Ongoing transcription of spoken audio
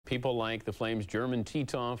People like the Flames' German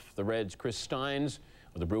Titov, the Reds' Chris Steins,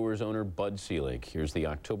 or the Brewers' owner Bud Selig. Here's the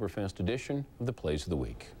Oktoberfest edition of the Plays of the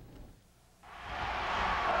Week.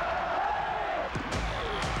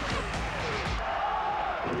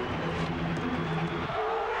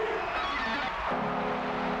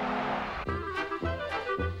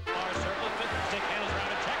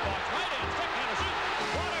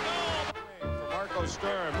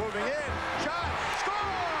 Stern moving in, shot, score!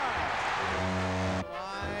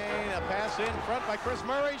 Line, a pass in front by Chris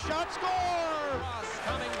Murray, shot, score! Ross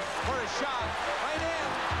coming for a shot, right in,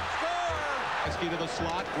 score! Gretzky to the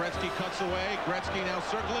slot, Gretzky cuts away, Gretzky now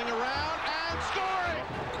circling around and scoring!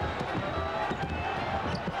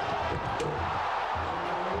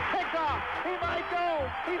 Picked off, he might go,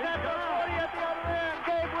 he's at the 40 at the other end,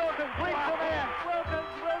 Gabe Wilkins leaps him in,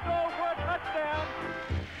 Wilkins will go for a touchdown.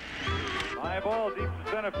 High ball deep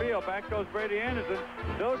to center field. Back goes Brady Anderson.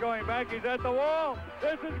 Still going back. He's at the wall.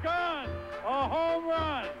 This is gone. A home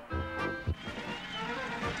run.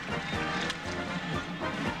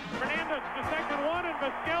 Fernandez to second one, and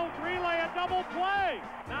Vizquel's relay a double play.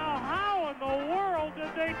 Now how in the world did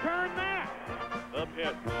they turn that? The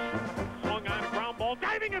pitch. Swung on, ground ball.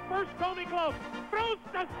 Diving at first, Tony Glove. Throws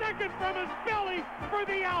to second from his belly for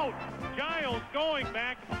the out. Giles going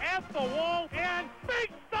back at the wall and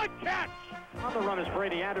makes the catch. On the run is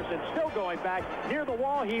Brady Anderson, still going back near the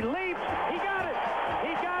wall. He leaps. He got it.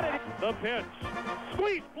 He got it. The pitch.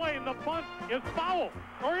 Squeeze play, and the punt is foul.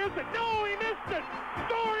 Or is it? No, he missed it.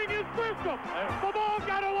 Scoring is Grissom. The ball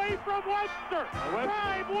got away from Webster.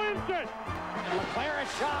 Tribe wins it. LeClaire a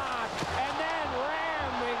shot, and then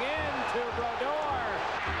ramming into Brodeur.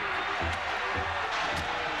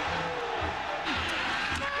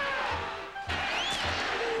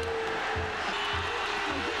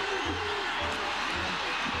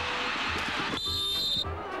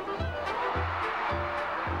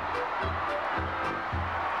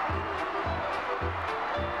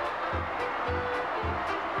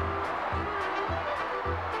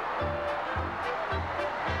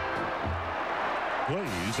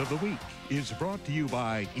 Plays of the Week is brought to you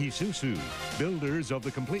by Isuzu, builders of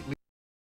the completely